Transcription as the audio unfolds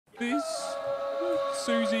This,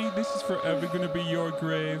 Susie, this is forever going to be your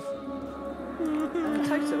grave.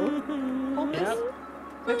 Total, hold this.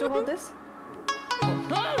 Total, hold this.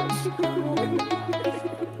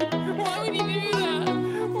 Why would you do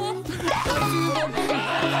that?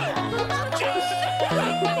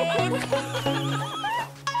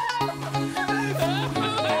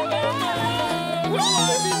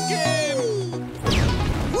 This game!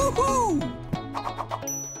 Woohoo!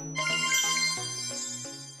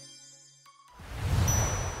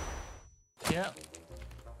 Yeah.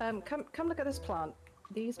 Come look at this plant.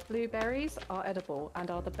 These blueberries are edible and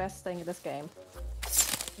are the best thing in this game.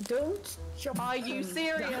 Don't jump. Are you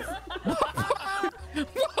serious?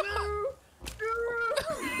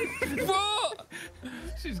 What?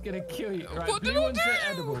 She's gonna kill you. Right, What did blue I ones are do?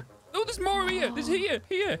 edible. Oh, there's more here. There's here.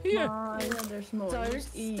 Yeah, there's more. Don't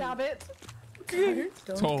Just eat. stab it.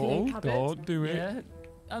 Don't Tall, click. don't do it. Yeah.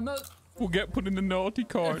 I'm not. We'll get put in the naughty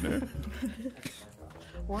corner.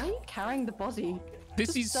 Why are you carrying the body?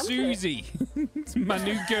 This is dump it. Susie. It's my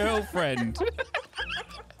new girlfriend.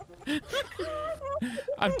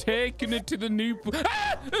 I'm taking her to the new...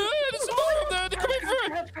 Ah! There's someone from there. They're coming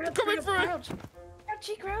for her. They're coming for her.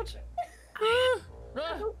 Crouchy, crouch.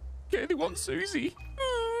 Okay, they want Susie.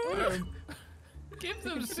 Give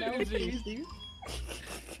them Susie.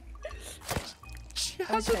 She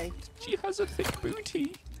has a thick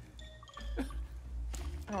booty.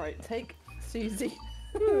 All right, take Susie.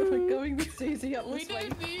 We're going with Susie up We this way.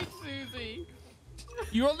 don't need Susie.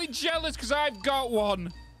 You're only jealous because I've got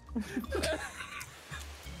one.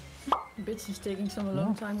 Bitz is taking some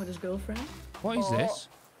alone time with his girlfriend. What is this?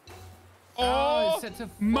 Oh, Oh, it's set to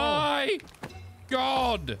fall. my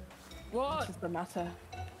God. What? What's the matter?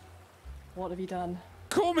 What have you done?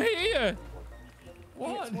 Come here.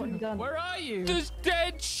 What? What have you done? Where are you? There's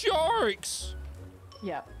dead sharks.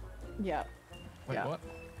 Yeah. Wait, yeah. what?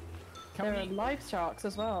 Can There are we? live sharks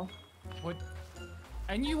as well. What?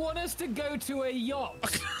 And you want us to go to a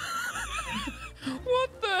yacht?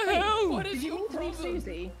 What the hell? What is Did you your mean to be problem?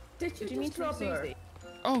 Susie? Did you Did you mean just to be drop her? Susie?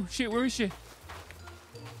 Oh, shit, where is she?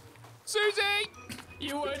 Susie!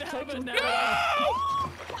 You won't have it now.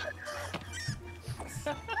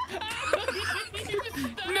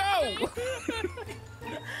 No!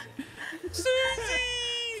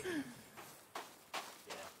 Susie!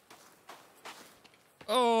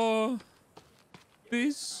 Oh,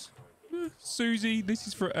 this, Susie, this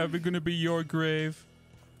is forever going to be your grave.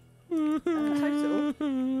 Total,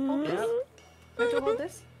 hold this. Total, hold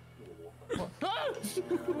this.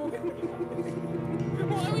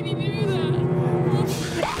 Why would you do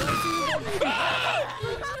that?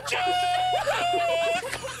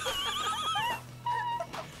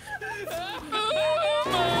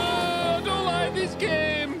 I don't like this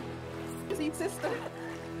game. See, sister.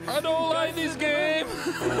 I don't like this game.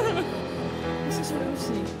 This is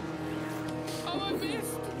Lucy. Oh, I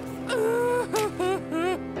missed.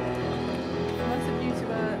 Nice of you to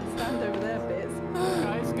stand over there, Bitz.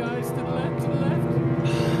 Guys, to the left,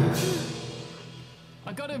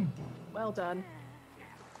 I got him. Well done.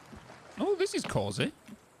 Oh, this is cozy.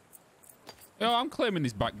 Oh, I'm claiming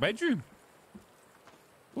this back bedroom.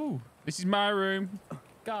 Ooh, this is my room.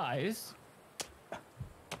 Guys,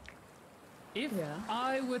 if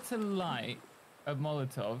I were to light a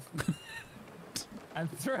Molotov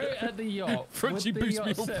and throw it at the yacht, Frutchy, would the boost yacht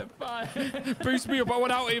me up. set fire? Boost me up. I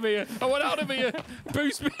want out of here. I want out of here.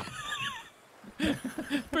 Boost me.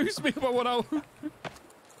 Boost me up. I want out.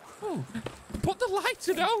 Oh, put the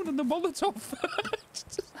lighter down and the Molotov.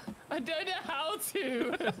 I don't know how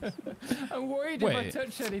to. I'm worried if I Wait.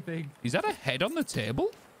 touch anything. Is that a head on the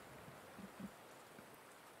table?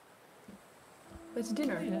 It's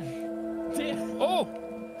dinner. Oh,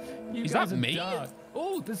 You Is guys that are me? dark.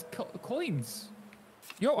 Oh, there's coins.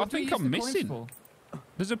 yo, What I do we think use I'm the coins missing. for?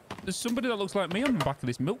 There's somebody that looks like me on the back of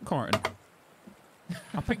this milk carton.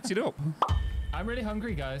 I picked it up. I'm really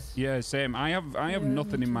hungry, guys. Yeah, same. I have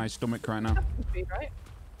nothing in my stomach right now. Food, right?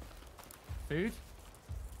 Food?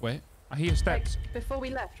 Wait, I hear steps. Before we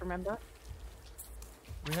left, remember?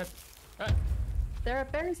 We have. There are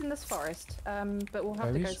berries in this forest, but we'll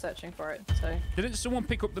have to go Berries? searching for it. So Didn't someone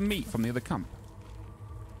pick up the meat from the other camp?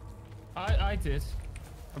 I did.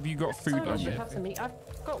 Have you got food someone on should you? have some meat. I've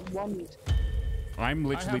got one meat. I'm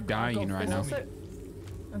literally I've got dying right now. Also,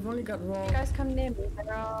 I've only got raw. you guys come near me.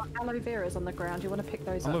 There are aloe veras on the ground. You want to pick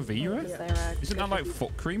those Aloe up? vera? Because they're, Isn't that like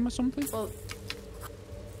foot cream or something? well,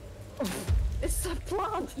 it's a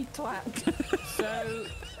plant, you twat. So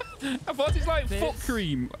I thought it's like This- foot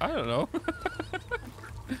cream. I don't know.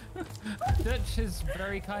 Dutch has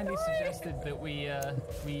very kindly suggested that we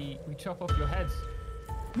chop off your heads.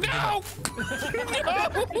 No!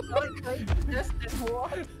 No!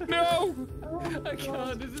 No! I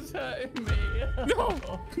can't. This is hurting me. No!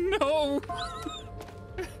 No!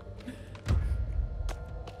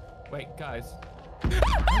 Wait, guys.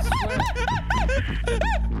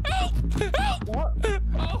 Help! Help! What?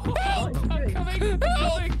 Oh, Help! I'm coming! I'm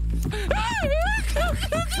coming!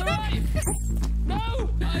 It's alright! No!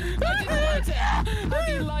 I didn't light it! How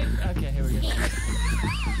do you light? Okay, here we go.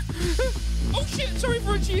 Oh shit! Sorry,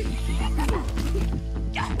 Frutchy!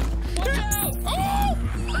 Watch out! Oh!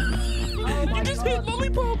 Oh You my just God. hit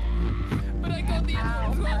Lollipop! But I got the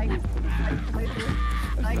Ow, other one.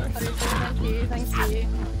 thank you.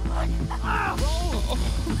 Roll!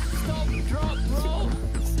 Stop, drop, roll!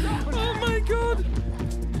 Stop! Oh my god!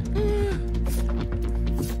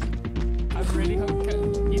 I'm really hungry.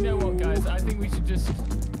 You know what, guys? I think we should just...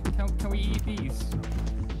 Can we eat these?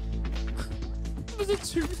 There's a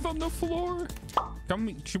tooth on the floor.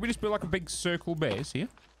 Should we just build like a big circle base here?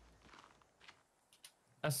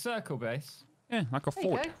 A circle base? Yeah, like a There you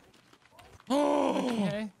fort. go. Oh!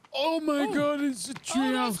 Okay. Oh my god, it's a Oh,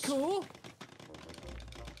 tree that's house. cool.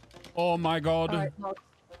 Oh my god. Alright, well,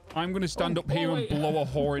 I'm gonna stand up here and wait. blow a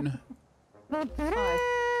horn. hi.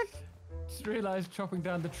 Just realised chopping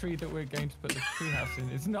down the tree that we're going to put the treehouse in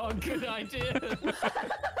is not a good idea.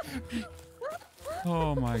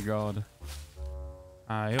 Oh my god.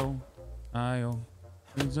 Ayo, ayo.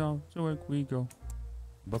 It's off to work we go.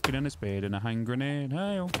 Bucket and a spade and a hand grenade.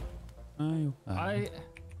 Ayo, ayo. ayo.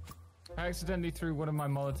 I accidentally threw one of my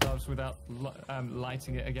Molotovs without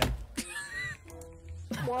lighting it again.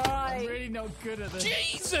 I'm Why? really not good at this.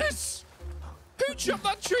 Jesus! Who chopped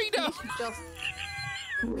that tree down? Just.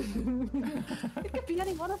 It could be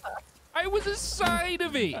any one of us. I was aside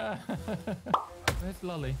of it. Where's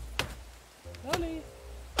Lolly? Lolly!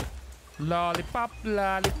 Lollipop,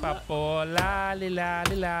 lollipop, oh, lolly,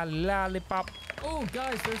 lolly, lolly, lollipop. Oh,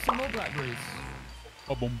 guys, there's some more blackberries.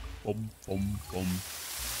 Oh, boom, boom, boom, boom.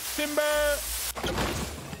 Timber!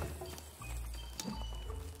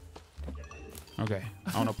 Okay,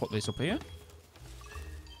 I want to put this up here.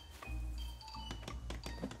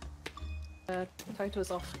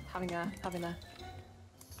 Toto's off having a.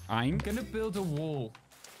 I'm I'm gonna build a wall.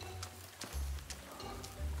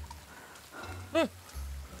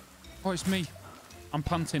 Oh, it's me. I'm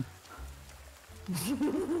panting.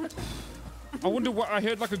 I wonder what I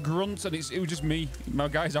heard, like a grunt, and it was just me. My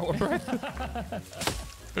guy's out of breath.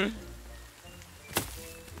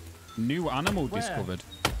 New animal Where? discovered.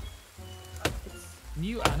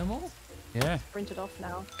 New animal? Yeah, Printed off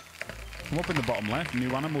now. come up in the bottom left. New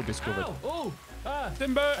animal discovered. Ow! Oh! Ah!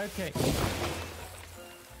 Timber! Okay.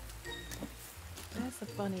 There's the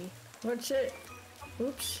bunny. Watch it.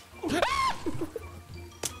 Oops. You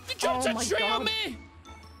jumped Oh a my tree on God. me!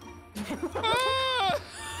 Ah!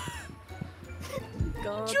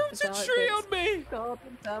 God, Jumped a damn it, tree Bitz. on me! God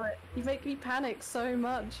damn it. You make me panic so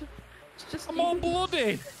much. It's just I'm all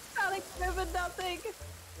bloody. panic over nothing.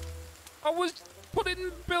 I was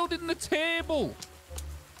building the table.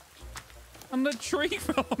 And the tree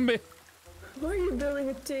fell on me. Why are you building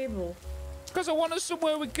a table? Because I wanted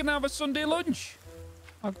somewhere we can have a Sunday lunch.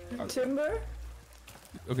 Timber?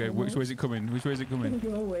 Okay, which way is it coming? Which way is it coming?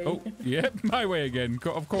 Go away. Oh, yep, my way again.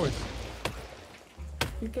 Of course.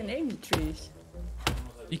 You can aim the trees.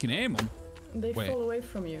 You can aim them. They Wait. fall away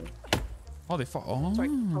from you. Oh, they fall. Oh, Sorry,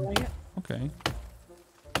 following it. okay.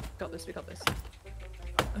 Got this, we got this.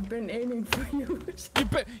 I've been aiming for you.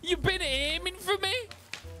 You've been aiming for me?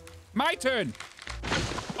 My turn.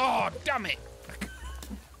 Oh, damn it.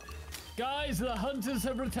 Guys, the hunters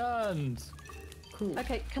have returned. Cool.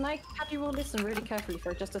 Okay, can I have you all listen really carefully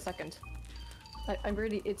for just a second? I'm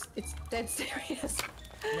really, it's dead serious.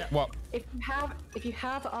 What? If you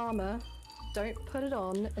have armor, don't put it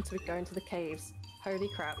on until we go into the caves. Holy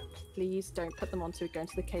crap! Please don't put them on until we go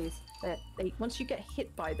into the caves. Once you get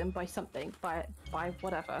hit by them, by something, by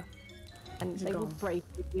whatever, and they will Gone. break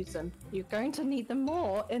if you use them. You're going to need them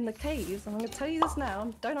more in the caves. And I'm going to tell you this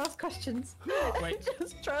now. Don't ask questions. Wait.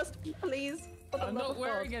 Just trust me, please. For the I'm love not of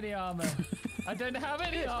wearing God. any armor. I don't have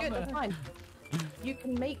any Good, armor. that's fine. You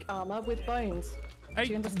can make armor with bones. Do Hey,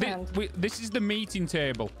 you understand? this is the meeting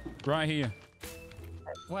table. Right here.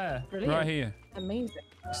 Where? Brilliant. Right here. Amazing.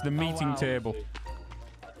 It's the meeting wow. table.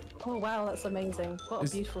 Oh wow, that's amazing. What a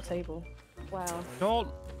It's- beautiful table. Wow. Don't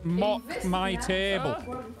mock my table.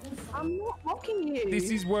 I'm not mocking you. This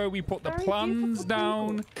is where we put the Very plans beautiful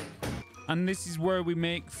down. And this is where we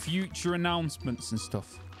make future announcements and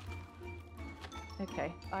stuff.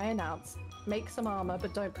 Okay, I announce. Make some armor,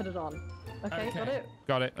 but don't put it on. Okay, got Okay. it?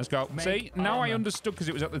 Got it. Let's go. Make See, now I armor. understood because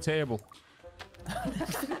it was at the table.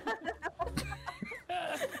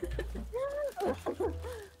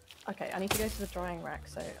 Right, I need to go to the drying rack,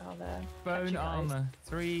 so I'll catch Bone you guys. armor.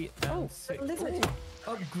 3 and Oh, 6. lizard. Ooh,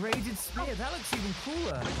 upgraded spear. That looks even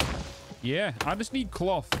cooler. Yeah, I just need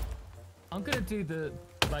cloth. I'm gonna do the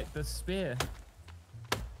spear.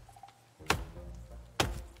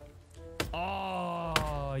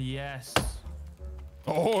 Oh yes.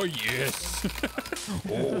 Oh, yes.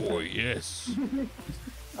 Oh, yes.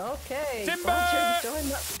 Okay. Timber! Join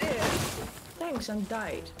that spear. Thanks, I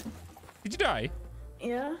died. Did you die?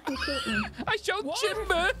 Yeah, you killed me. I shot What?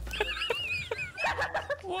 timber.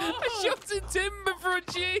 What? I shot the timber,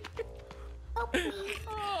 Frutchy.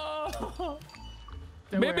 Oh.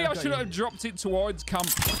 Don't Maybe worry, I I've got should you. have dropped it towards camp.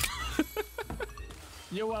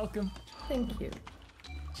 You're welcome. Thank you.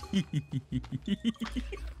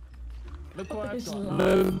 Look what I've It's got.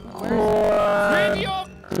 Radio! Are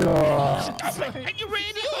you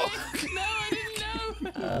radio? No, I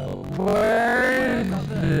didn't know.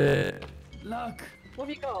 Look. What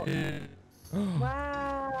have you got?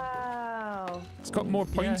 Wow. It's got more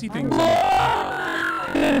pointy Yeah. things. Wow.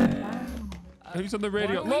 Who's on the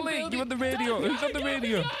radio? Why are we Lolly, building- you on the radio? Who's on the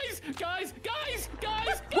radio? Guys!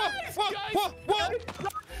 What?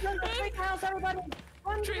 Run to the treehouse, everybody!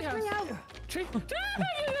 Run to the Treehouse. treehouse!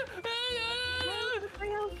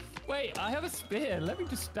 Treehouse! Wait, I have a spear. Let me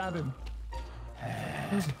just stab him.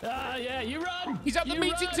 Yeah, you run! He's at the You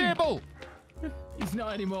meeting run! table. He's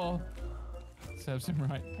not anymore. Serves him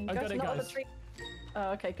right. And I go got to it, the other guys. tree.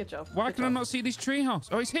 Oh, okay, good job. Why good can I job. not see this treehouse?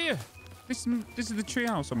 Oh, it's here. This is the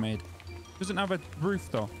treehouse I made. Doesn't have a roof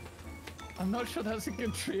though. I'm not sure that's a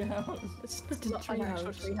good tree house. It's not It's not an actual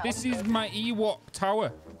treehouse. treehouse. This is my Ewok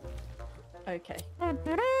tower. Okay. I forgot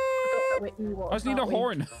that we're Ewoks, I just need a aren't we?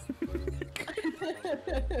 horn.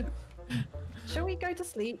 Shall we go to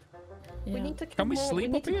sleep? Yeah. We need to kill Can we more. sleep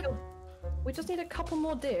need up to here? We just need a couple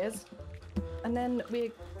more deers, and then we're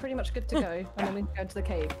pretty much good to go. And then we can go to the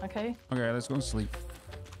cave. Okay? Okay, let's go and sleep.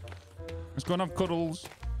 Let's go and have cuddles.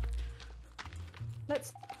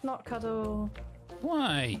 Let's not cuddle.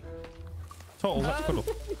 Why? Total, let's cuddle.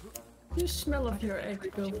 You smell of your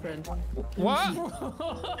ex-girlfriend. What?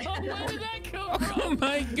 Where did that come from? Oh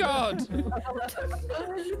my god!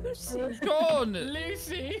 Lucy. Go on!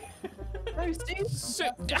 Lucy! No, Steve.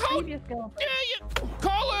 How Previous girl. dare you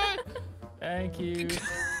call her? Thank you.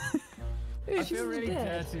 I feel really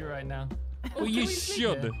dirty right now. Well, you Can we sleep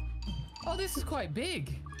should. here? Oh, this is quite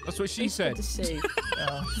big. That's what she It's good said. to see.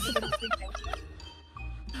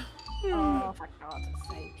 Oh, for God's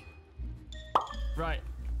sake. Right.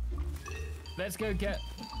 Let's go get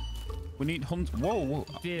We need hunt. Whoa, whoa.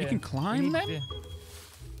 deer. You can We climb need them? deer.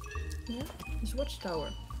 Yeah, this watchtower.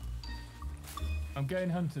 I'm going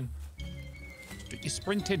hunting. You're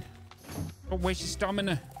sprinting. Don't waste your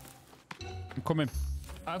stamina. I'm coming.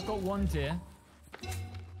 I've got 1 deer.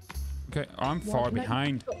 Okay, I'm Well, far no,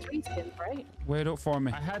 behind. You've got 3 skins, right? Wait up for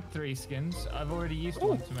me. I had 3 skins. I've already used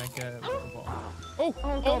one to make a little bottle. Oh,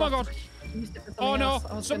 oh my god. Used it for Oh something no. else.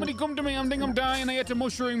 I was Somebody come to me. I think I'm dying. I ate a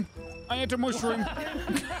mushroom. I ate a mushroom.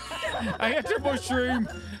 I ate a mushroom.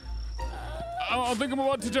 I think I'm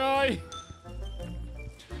about to die.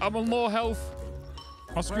 I'm on low health.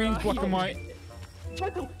 My screen's are black you? and white.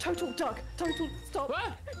 Total duck. Total stop.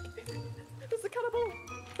 What? There's a cannibal.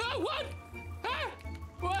 Ah, what? Ah,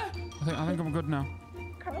 what? I think I'm good now.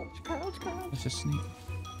 Crouch, crouch, crouch. Let's just sneak.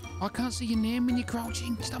 I can't see your name when you're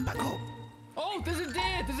crouching. Stand back up. Oh, there's a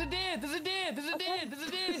deer! There's a deer! There's a deer! There's a deer! There's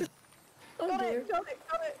a deer! Oh Got dear. it, got it,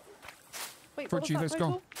 got it. Wait, what was Frutchy, that, let's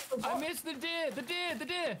go. Total? I missed the deer! The deer! The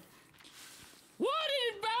deer! What?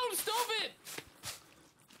 It bounced off it!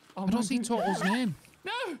 Oh, I don't see Total's name.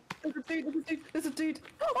 No! There's a dude, there's a dude, there's a dude.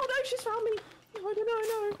 Oh no, she's found me.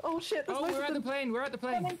 Oh no. Oh shit, there's Oh, loads we're of at the them. plane. We're at the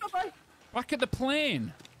plane. Bye-bye. Back at the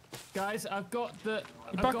plane. Guys, I've got the.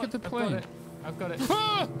 You're back at the plane. I've got it.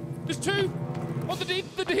 Ah! There's 2. Oh,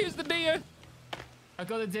 here's the deer. I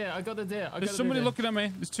got the deer. I got the deer. There's somebody looking at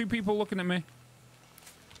me. There's 2 people looking at me.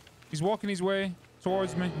 He's walking his way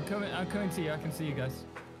towards me. I'm coming to you. I can see you guys.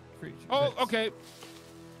 Preach. Oh, okay.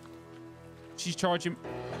 She's charging.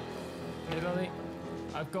 Hey, Lolly.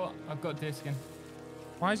 I've got deer skin.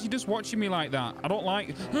 Why is he just watching me like that? I don't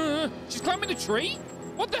like. She's climbing a tree.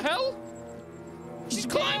 What the hell? She's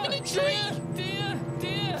climbing a tree. Deer!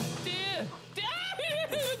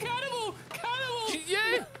 Cannibal!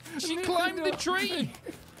 She climbed the tree.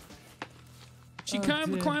 She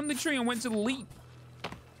dear. climbed the tree and went to the leap.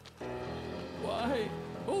 Why?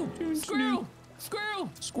 Oh, squirrel!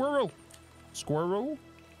 Squirrel. Squirrel.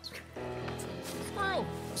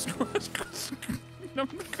 No,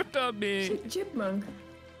 good on me. Chipmunk.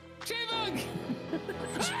 Chipmunk!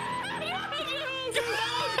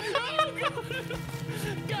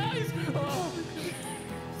 Guys! Oh.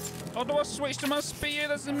 Or do I switch to my spear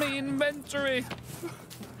that's in my inventory?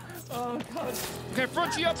 Oh, God. Okay,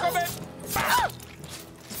 Frutchy, I'm coming. Ah!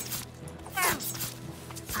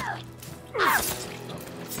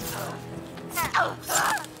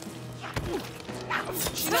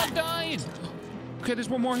 She's not dying. Okay, there's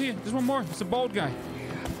one more here. There's one more. It's a bald guy.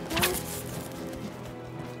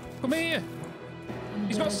 Come here.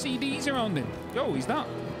 He's got CDs around him. Yo, he's that.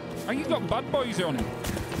 And he's got bad boys on him.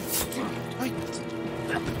 Right.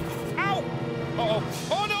 Ow! Uh-oh.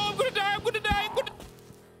 Oh no, I'm gonna die. I'm gonna die. I'm gonna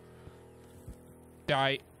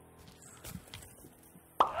die.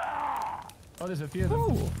 Oh, there's a few of them.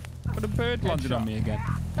 Oh, but a bird landed on me again.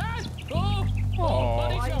 Ah! Oh! Oh,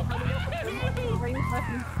 Body shot.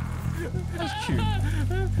 that's cute.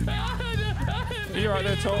 Are you right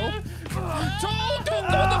there, Total? Total, don't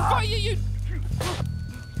go on the fire, you...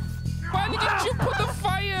 Why did you jump on the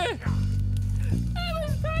fire? I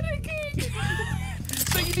was panicking.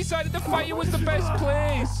 So you decided the fire was the best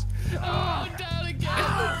place. Oh, down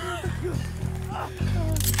again.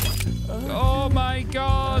 Oh my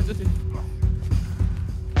God.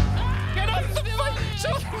 Get off the fire.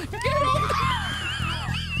 Get off.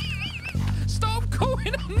 Stop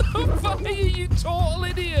going on the fire, you total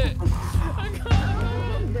idiot.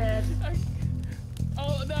 I'm dead.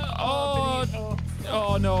 Oh, no. Oh, Oh.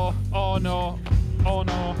 oh no. Oh no. Oh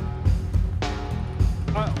no.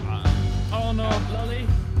 Oh no. Lolly,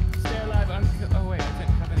 stay alive. Oh, wait. I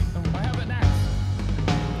don't have any. Oh, I have an axe.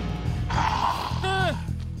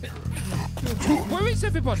 Where is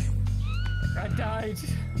everybody? I died.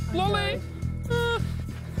 Lolly.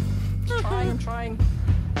 I'm trying.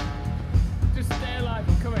 Just stay alive.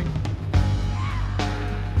 I'm coming.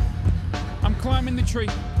 I'm climbing the tree.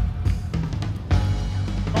 Oh,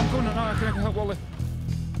 I'm going. No, I can help Wally.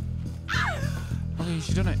 Okay,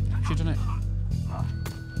 she done it. She done it.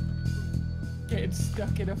 Getting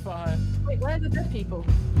stuck in a fire. Wait, where are the dead people?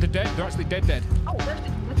 They're dead. They're actually dead. Oh, there's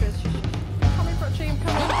I'm coming for a tree. I'm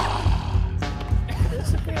coming.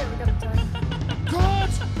 Disappear. We gotta die. God!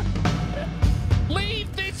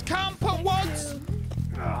 Leave this camp at once!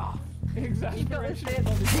 You got this, Exaggeration.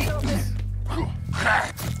 Bitz. You got this.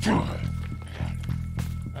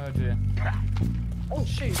 Oh, dear. Oh,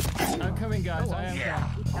 shoot. I'm coming, guys. I am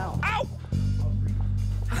coming. Ow. Ow!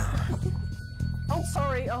 Oh,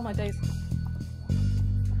 sorry. Oh, my days.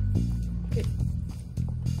 Okay.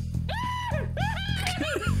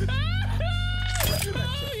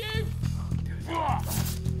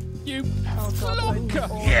 You Oh, God. blocker!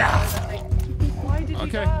 Why did you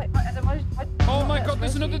Okay. die? Oh my God,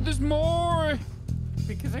 there's another, there's more!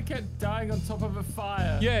 Because I kept dying on top of a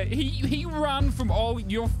fire. Yeah, he ran from all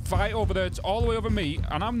your fight over there to all the way over me,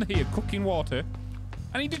 and I'm here cooking water,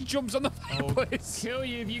 and he just jumps on the fireplace. Kill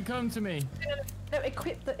you if you come to me. No,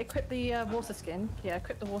 equip the water skin. Yeah,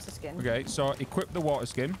 equip the water skin. Okay, so equip the water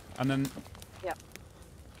skin, and then Yeah.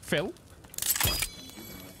 fill.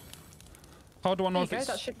 How do I know There if you go. it's...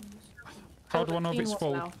 That should. How do I Build know if clean it's water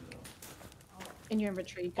full? now. In your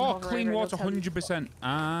inventory. You can Oh, hover clean over it, water, it'll tell you. 100%.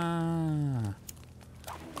 Ah.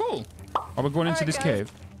 Cool. Are we going into Alright, this guys.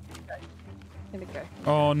 cave? Here we go.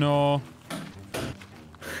 Oh, no.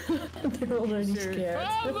 They're already scared.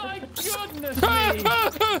 Oh my goodness me!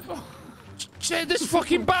 Shit, there's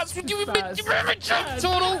fucking bats with you. Bats.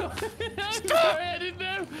 Total. Sorry, I didn't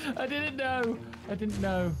know. I didn't know. I didn't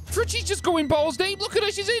know. Frutchy's just going balls deep. Look at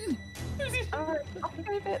her, she's in. Alright, off you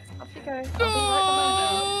go, Bitz. Off you go. No.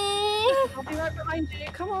 I'll be right behind you.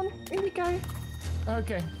 Come on. Here we go.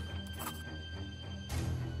 Okay.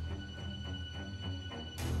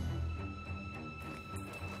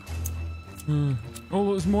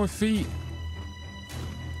 Oh, there's more feet.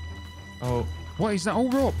 Oh. What is that? Oh,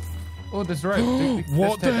 rope. Oh, there's rope.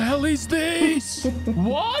 What the hell is this?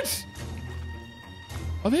 What?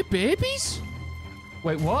 Are they babies?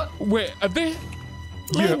 Wait, what? Wait, are they?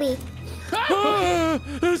 Baby. Ah,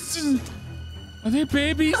 are they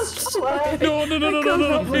babies? Sorry. No.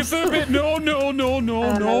 If they're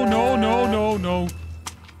no.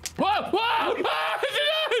 Whoa! Whoa!